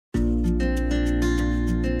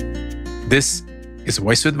This is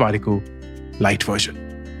voice with Warikoo light version.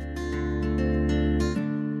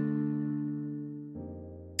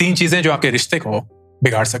 3 चीजें जो आपके रिश्ते को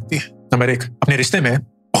बिगाड़ सकती है। नंबर 1, अपने रिश्ते में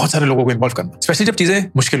बहुत सारे लोगों को इन्वॉल्व करना, स्पेशली जब चीजें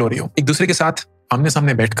मुश्किल हो रही हो। एक दूसरे के साथ आमने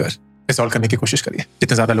सामने बैठकर रिजॉल्व करने की कोशिश करिए।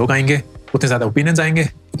 जितने ज्यादा लोग आएंगे, उतने ज्यादा ओपिनियंस आएंगे,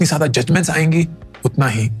 उतनी ज्यादा जजमेंट्स आएंगी, उतना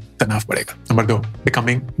ही तनाव पड़ेगा। Number 2,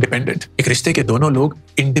 becoming dependent. एक रिश्ते के दोनों लोग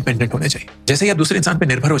इंडिपेंडेंट होने चाहिए। जैसे ही आप दूसरे इंसान पे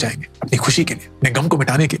निर्भर हो जाएंगे अपनी खुशी के लिए, अपने गम को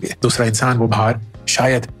मिटाने के लिए, दूसरा इंसान वो भार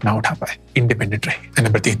शायद ना उठा पाए। इंडिपेंडेंट रहिए।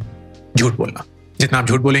 नंबर 3, झूठ बोलना। जितना आप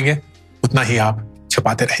झूठ बोलेंगे उतना ही आप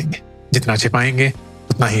छुपाते रहेंगे। जितना छिपाएंगे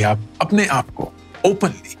उतना ही आप अपने आप को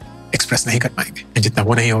ओपनली एक्सप्रेस नहीं कर पाएंगे। जितना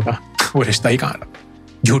वो नहीं होगा वो रिश्ता ही कहाँ रहा।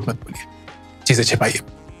 झूठ मत बोलिए, चीजें छिपाइए।